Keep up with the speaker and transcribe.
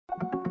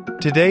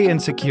Today in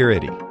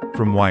Security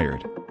from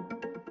Wired.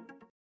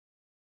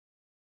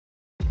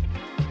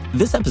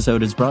 This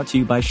episode is brought to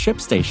you by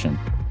ShipStation.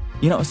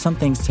 You know, some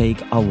things take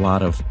a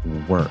lot of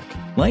work,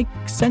 like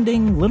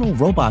sending little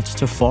robots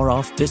to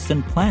far-off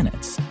distant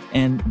planets.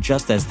 And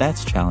just as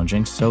that's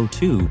challenging, so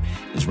too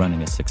is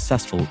running a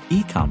successful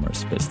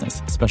e-commerce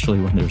business, especially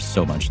when there's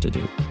so much to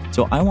do.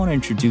 So I want to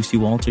introduce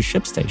you all to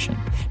ShipStation.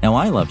 Now,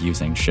 I love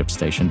using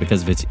ShipStation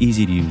because of its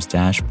easy-to-use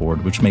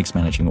dashboard, which makes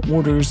managing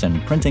orders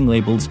and printing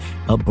labels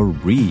a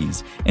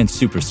breeze and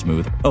super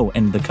smooth. Oh,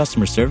 and the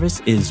customer service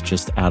is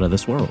just out of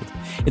this world.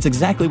 It's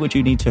exactly what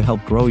you need to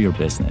help grow your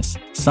business.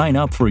 Sign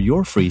up for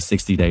your free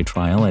 60-day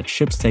trial at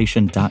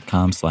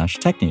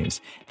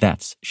shipstation.com/technews.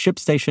 That's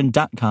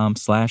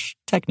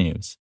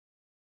shipstation.com/technews.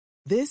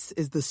 This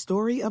is the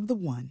story of the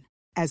one.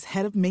 As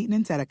head of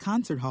maintenance at a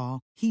concert hall,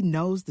 he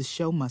knows the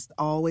show must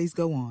always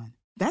go on.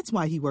 That's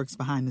why he works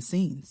behind the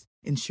scenes,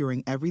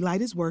 ensuring every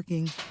light is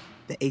working,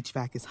 the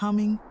HVAC is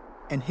humming,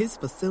 and his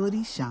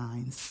facility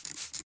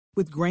shines.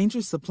 With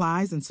Grainger's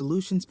supplies and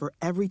solutions for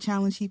every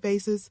challenge he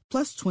faces,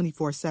 plus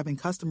 24/7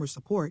 customer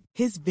support,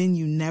 his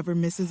venue never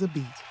misses a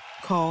beat.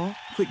 Call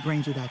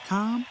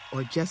quickgrainger.com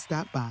or just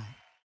stop by.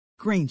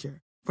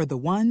 Grainger, for the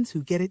ones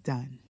who get it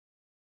done.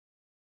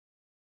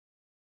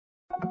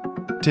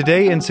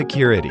 Today in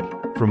Security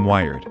from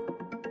Wired.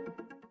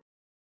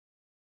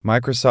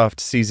 Microsoft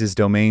seizes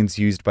domains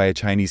used by a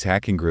Chinese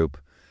hacking group.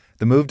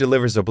 The move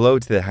delivers a blow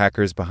to the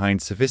hackers behind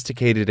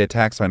sophisticated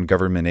attacks on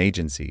government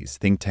agencies,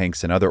 think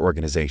tanks, and other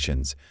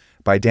organizations.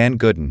 By Dan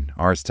Gooden,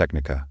 Ars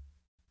Technica.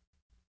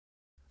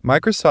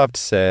 Microsoft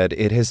said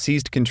it has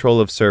seized control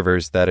of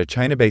servers that a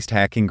China-based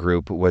hacking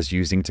group was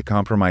using to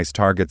compromise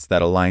targets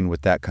that align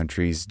with that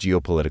country's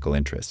geopolitical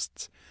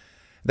interests.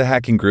 The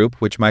hacking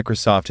group, which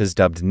Microsoft has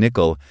dubbed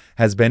Nickel,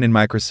 has been in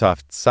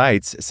Microsoft's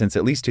sights since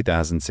at least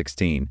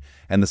 2016,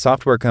 and the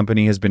software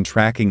company has been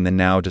tracking the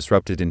now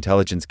disrupted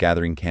intelligence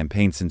gathering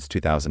campaign since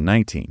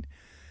 2019.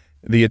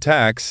 The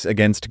attacks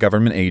against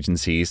government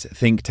agencies,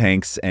 think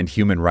tanks, and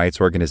human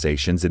rights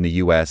organizations in the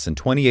U.S. and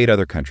 28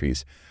 other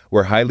countries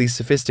were highly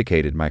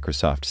sophisticated,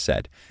 Microsoft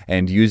said,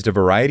 and used a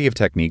variety of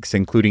techniques,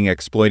 including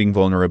exploiting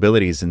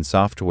vulnerabilities in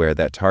software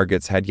that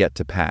targets had yet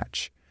to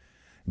patch.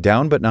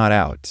 Down but not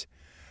out.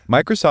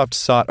 Microsoft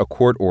sought a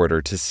court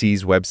order to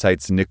seize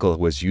websites Nickel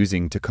was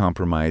using to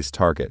compromise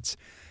targets.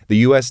 The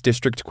U.S.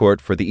 District Court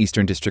for the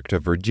Eastern District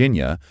of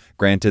Virginia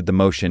granted the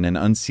motion and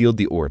unsealed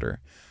the order.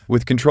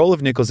 With control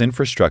of Nickel's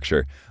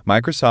infrastructure,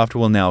 Microsoft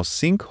will now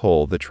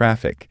sinkhole the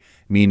traffic,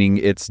 meaning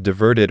it's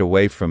diverted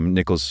away from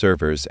Nickel's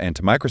servers and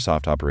to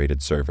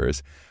Microsoft-operated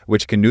servers,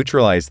 which can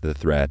neutralize the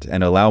threat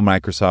and allow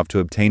Microsoft to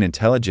obtain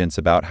intelligence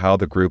about how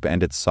the group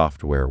and its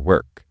software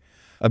work.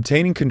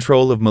 Obtaining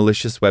control of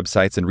malicious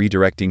websites and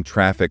redirecting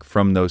traffic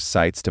from those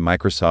sites to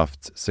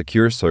Microsoft's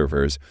secure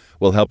servers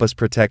will help us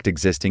protect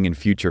existing and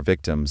future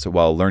victims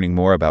while learning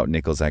more about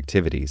Nickel's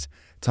activities.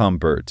 Tom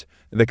Burt,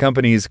 the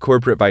company's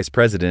corporate vice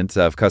president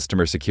of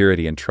customer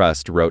security and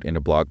trust, wrote in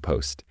a blog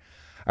post.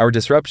 Our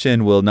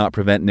disruption will not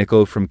prevent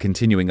Nickel from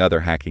continuing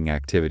other hacking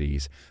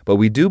activities, but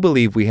we do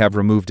believe we have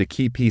removed a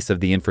key piece of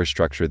the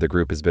infrastructure the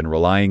group has been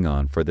relying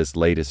on for this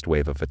latest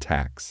wave of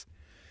attacks.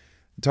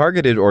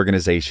 Targeted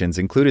organizations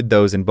included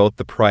those in both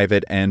the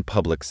private and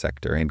public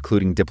sector,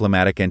 including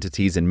diplomatic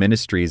entities and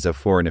ministries of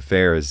foreign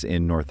affairs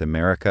in North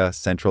America,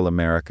 Central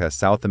America,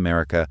 South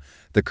America,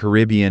 the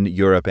Caribbean,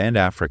 Europe, and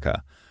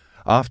Africa.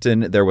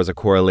 Often, there was a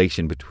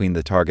correlation between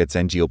the targets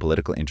and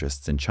geopolitical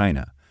interests in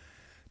China.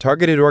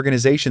 Targeted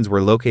organizations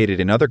were located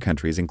in other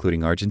countries,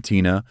 including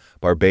Argentina,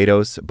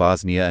 Barbados,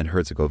 Bosnia and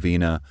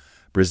Herzegovina,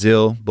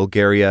 Brazil,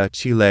 Bulgaria,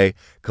 Chile,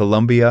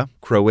 Colombia,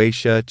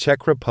 Croatia,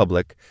 Czech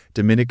Republic,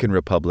 Dominican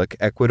Republic,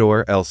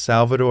 Ecuador, El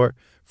Salvador,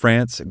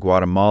 France,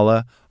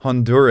 Guatemala,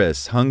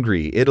 Honduras,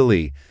 Hungary,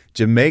 Italy,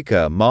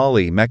 Jamaica,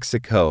 Mali,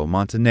 Mexico,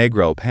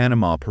 Montenegro,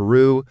 Panama,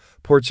 Peru,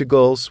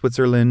 Portugal,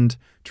 Switzerland,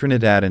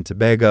 Trinidad and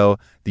Tobago,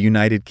 the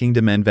United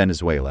Kingdom, and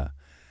Venezuela.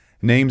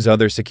 Names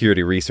other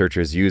security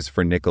researchers use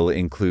for Nickel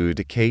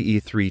include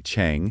KE3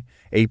 Chang,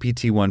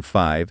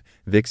 APT15,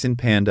 Vixen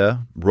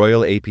Panda,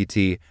 Royal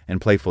APT, and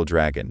Playful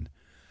Dragon.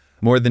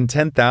 More than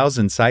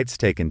 10,000 sites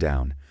taken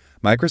down.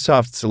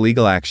 Microsoft's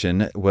legal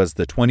action was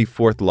the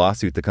 24th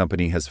lawsuit the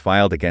company has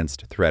filed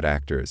against threat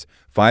actors,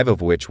 5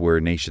 of which were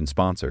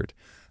nation-sponsored.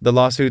 The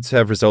lawsuits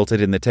have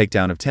resulted in the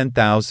takedown of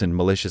 10,000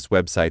 malicious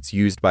websites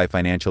used by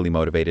financially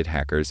motivated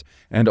hackers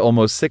and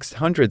almost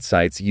 600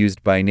 sites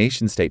used by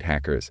nation-state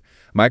hackers.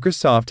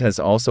 Microsoft has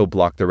also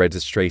blocked the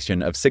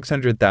registration of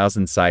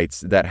 600,000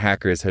 sites that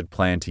hackers had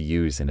planned to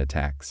use in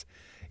attacks.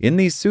 In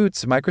these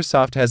suits,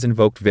 Microsoft has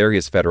invoked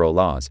various federal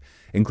laws,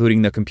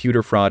 including the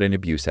Computer Fraud and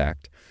Abuse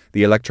Act,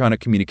 the Electronic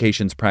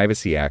Communications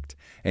Privacy Act,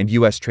 and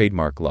U.S.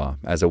 trademark law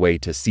as a way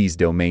to seize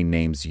domain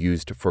names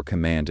used for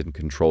command and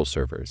control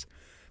servers.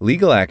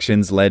 Legal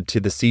actions led to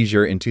the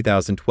seizure in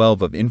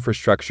 2012 of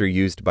infrastructure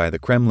used by the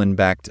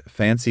Kremlin-backed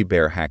Fancy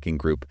Bear hacking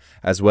group,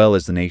 as well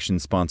as the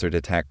nation-sponsored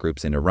attack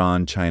groups in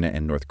Iran, China,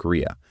 and North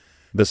Korea.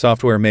 The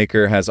software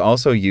maker has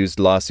also used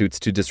lawsuits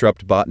to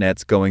disrupt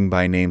botnets going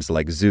by names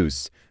like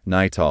Zeus,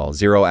 Nital,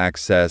 Zero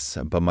Access,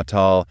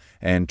 Bamatal,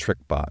 and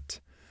TrickBot.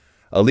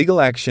 A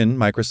legal action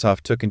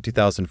Microsoft took in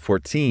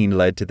 2014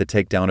 led to the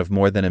takedown of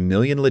more than 1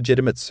 million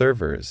legitimate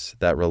servers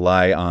that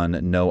rely on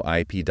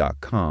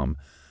noip.com,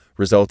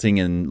 resulting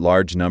in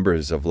large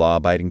numbers of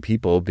law-abiding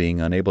people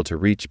being unable to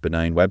reach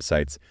benign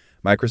websites.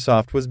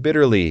 Microsoft was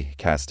bitterly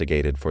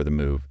castigated for the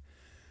move.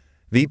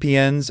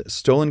 VPNs,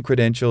 stolen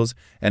credentials,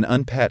 and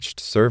unpatched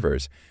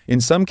servers.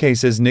 In some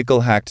cases,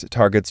 Nickel hacked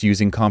targets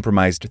using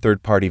compromised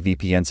third-party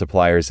VPN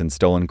suppliers and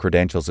stolen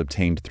credentials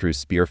obtained through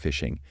spear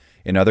phishing.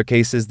 In other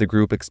cases, the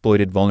group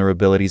exploited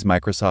vulnerabilities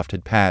Microsoft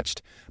had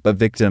patched, but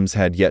victims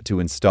had yet to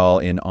install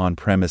in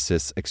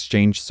on-premises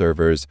Exchange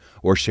servers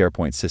or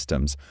SharePoint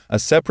systems. A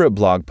separate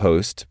blog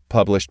post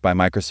published by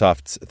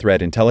Microsoft's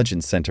Threat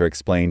Intelligence Center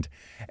explained,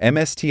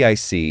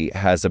 MSTIC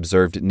has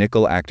observed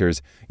Nickel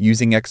actors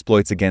using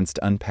exploits against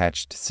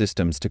unpatched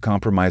systems to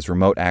compromise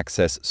remote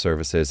access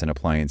services and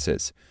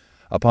appliances.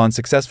 Upon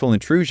successful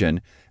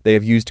intrusion, they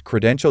have used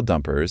credential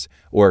dumpers,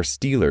 or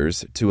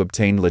stealers, to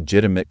obtain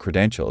legitimate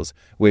credentials,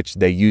 which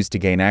they use to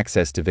gain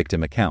access to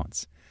victim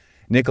accounts.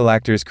 Nickel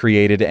actors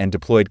created and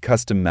deployed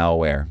custom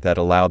malware that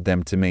allowed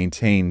them to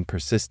maintain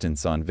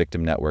persistence on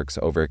victim networks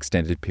over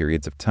extended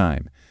periods of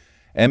time.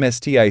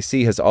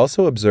 MSTIC has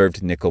also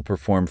observed Nickel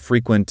perform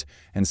frequent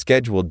and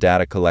scheduled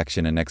data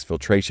collection and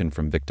exfiltration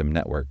from victim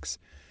networks.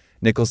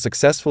 Nickel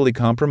successfully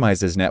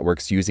compromises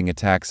networks using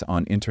attacks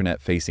on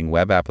internet-facing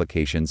web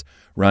applications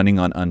running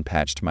on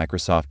unpatched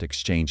Microsoft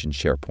Exchange and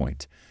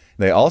SharePoint.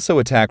 They also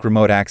attack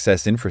remote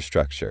access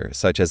infrastructure,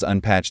 such as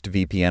unpatched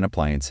VPN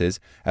appliances,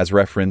 as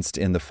referenced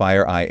in the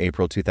FireEye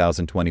April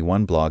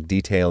 2021 blog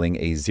detailing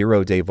a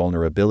zero-day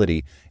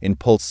vulnerability in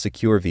Pulse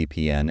Secure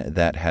VPN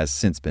that has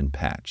since been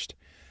patched.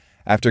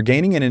 After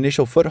gaining an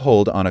initial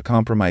foothold on a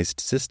compromised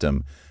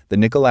system, the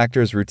Nickel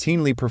actors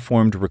routinely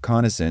performed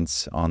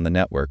reconnaissance on the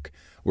network,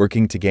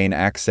 working to gain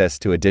access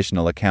to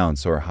additional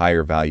accounts or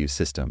higher-value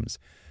systems.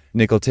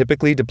 Nickel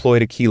typically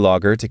deployed a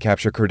keylogger to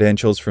capture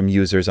credentials from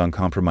users on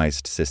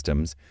compromised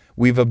systems.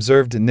 We've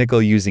observed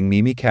Nickel using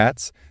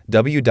Mimikatz,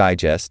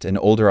 WDigest, an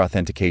older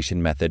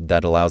authentication method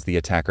that allows the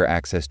attacker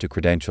access to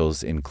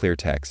credentials in clear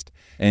text,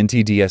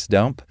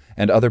 NTDS-dump,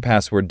 and other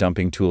password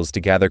dumping tools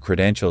to gather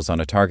credentials on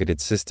a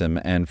targeted system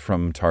and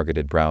from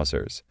targeted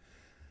browsers.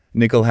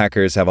 Nickel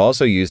hackers have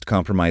also used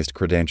compromised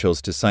credentials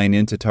to sign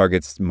into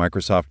targets'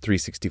 Microsoft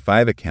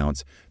 365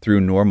 accounts through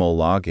normal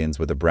logins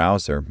with a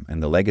browser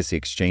and the legacy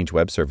Exchange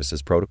Web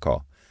Services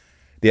protocol.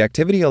 The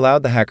activity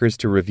allowed the hackers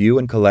to review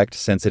and collect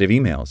sensitive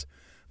emails.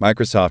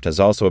 Microsoft has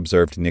also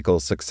observed Nickel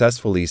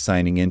successfully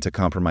signing into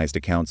compromised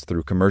accounts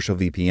through commercial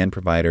VPN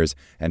providers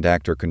and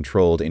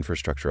actor-controlled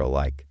infrastructure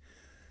alike.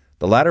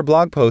 The latter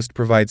blog post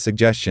provides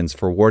suggestions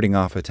for warding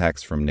off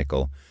attacks from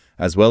Nickel,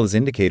 as well as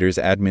indicators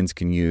admins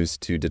can use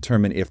to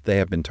determine if they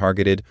have been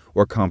targeted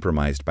or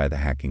compromised by the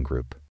hacking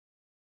group.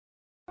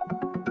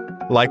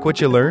 Like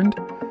what you learned?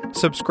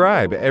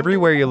 Subscribe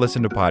everywhere you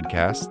listen to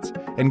podcasts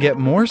and get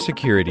more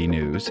security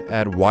news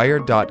at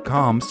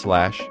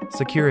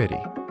wired.com/security.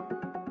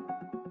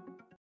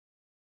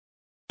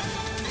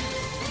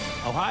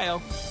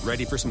 Ohio,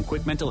 ready for some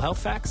quick mental health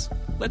facts?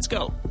 Let's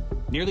go.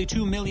 Nearly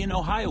 2 million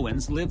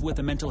Ohioans live with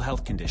a mental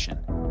health condition.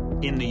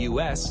 In the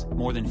U.S.,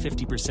 more than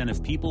 50%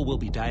 of people will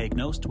be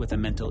diagnosed with a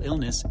mental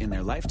illness in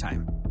their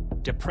lifetime.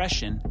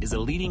 Depression is a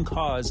leading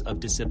cause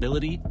of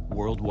disability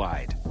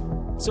worldwide.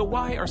 So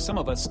why are some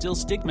of us still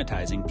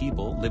stigmatizing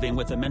people living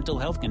with a mental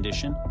health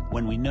condition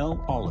when we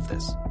know all of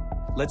this?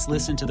 Let's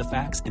listen to the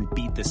facts and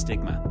beat the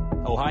stigma.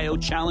 Ohio,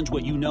 challenge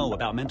what you know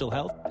about mental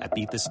health at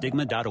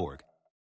beatthestigma.org.